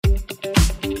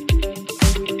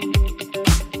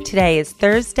Today is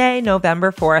Thursday,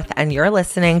 November 4th, and you're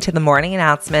listening to the morning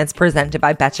announcements presented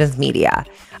by Betches Media.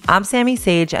 I'm Sammy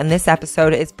Sage, and this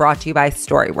episode is brought to you by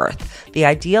Storyworth, the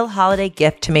ideal holiday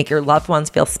gift to make your loved ones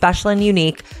feel special and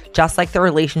unique, just like the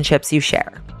relationships you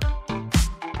share.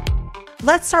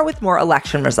 Let's start with more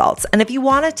election results. And if you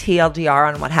want a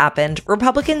TLDR on what happened,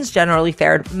 Republicans generally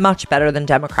fared much better than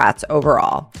Democrats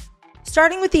overall.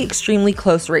 Starting with the extremely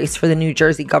close race for the New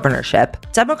Jersey governorship,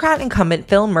 Democrat incumbent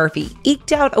Phil Murphy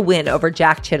eked out a win over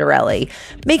Jack Ciattarelli,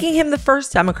 making him the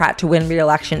first Democrat to win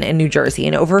re-election in New Jersey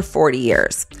in over 40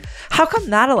 years. How come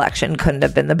that election couldn't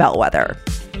have been the bellwether?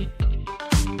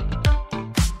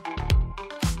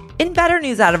 In better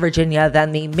news out of Virginia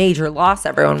than the major loss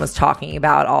everyone was talking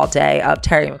about all day of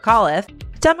Terry McAuliffe,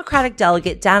 Democratic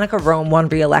delegate Danica Roem won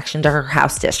re-election to her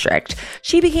House district.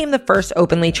 She became the first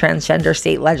openly transgender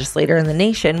state legislator in the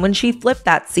nation when she flipped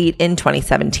that seat in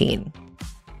 2017.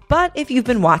 But if you've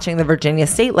been watching the Virginia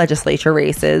state legislature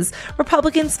races,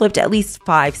 Republicans flipped at least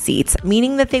 5 seats,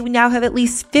 meaning that they now have at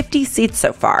least 50 seats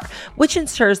so far, which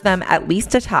ensures them at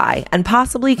least a tie and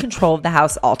possibly control of the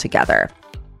House altogether.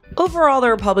 Overall, the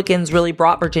Republicans really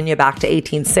brought Virginia back to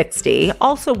 1860,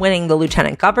 also winning the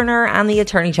lieutenant governor and the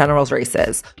attorney general's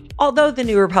races, although the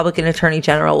new Republican attorney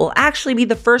general will actually be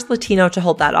the first Latino to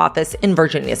hold that office in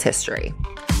Virginia's history.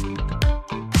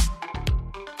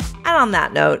 And on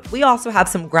that note, we also have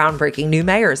some groundbreaking new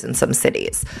mayors in some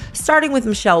cities, starting with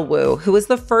Michelle Wu, who was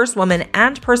the first woman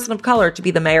and person of color to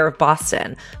be the mayor of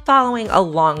Boston, following a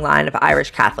long line of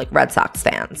Irish Catholic Red Sox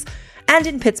fans. And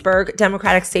in Pittsburgh,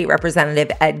 Democratic State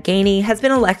Representative Ed Gainey has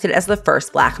been elected as the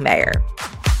first Black mayor.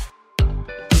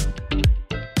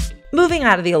 Moving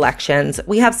out of the elections,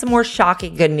 we have some more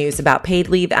shocking good news about paid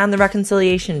leave and the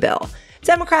reconciliation bill.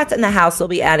 Democrats in the House will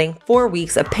be adding 4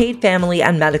 weeks of paid family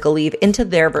and medical leave into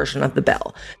their version of the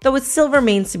bill, though it still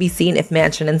remains to be seen if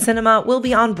Manchin and Sinema will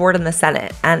be on board in the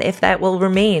Senate and if that will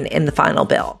remain in the final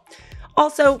bill.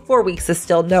 Also, 4 weeks is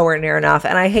still nowhere near enough,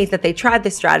 and I hate that they tried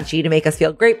this strategy to make us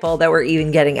feel grateful that we're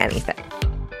even getting anything.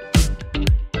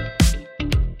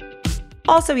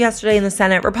 Also yesterday in the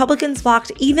Senate, Republicans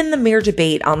blocked even the mere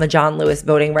debate on the John Lewis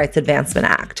Voting Rights Advancement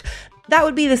Act. That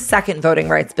would be the second voting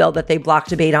rights bill that they blocked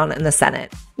debate on in the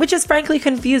Senate, which is frankly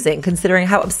confusing considering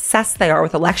how obsessed they are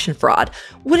with election fraud.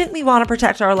 Wouldn't we want to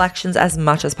protect our elections as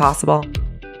much as possible?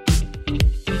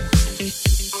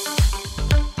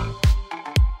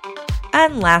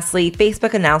 And lastly,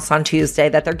 Facebook announced on Tuesday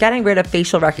that they're getting rid of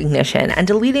facial recognition and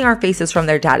deleting our faces from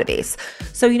their database.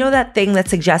 So you know that thing that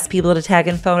suggests people to tag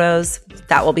in photos?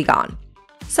 That will be gone.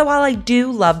 So while I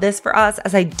do love this for us,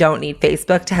 as I don't need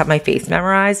Facebook to have my face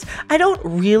memorized, I don't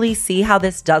really see how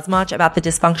this does much about the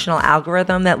dysfunctional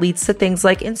algorithm that leads to things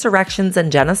like insurrections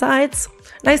and genocides.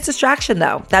 Nice distraction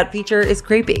though. That feature is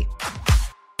creepy.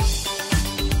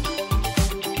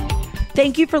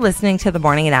 Thank you for listening to the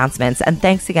morning announcements, and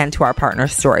thanks again to our partner,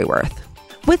 Storyworth.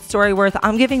 With Storyworth,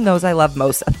 I'm giving those I love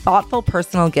most a thoughtful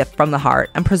personal gift from the heart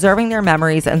and preserving their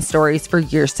memories and stories for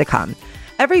years to come.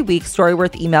 Every week,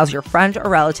 Storyworth emails your friend or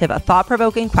relative a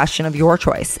thought-provoking question of your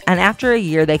choice, and after a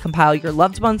year, they compile your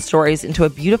loved one's stories into a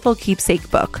beautiful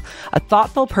keepsake book, a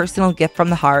thoughtful personal gift from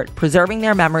the heart, preserving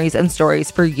their memories and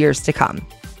stories for years to come.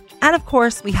 And of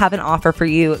course, we have an offer for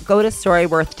you. Go to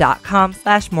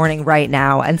storyworth.com/morning right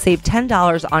now and save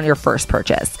 $10 on your first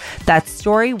purchase. That's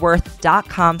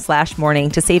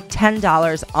storyworth.com/morning to save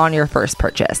 $10 on your first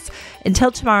purchase. Until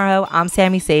tomorrow, I'm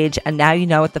Sammy Sage, and now you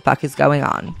know what the fuck is going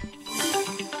on.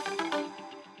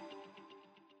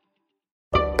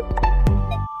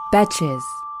 Betches.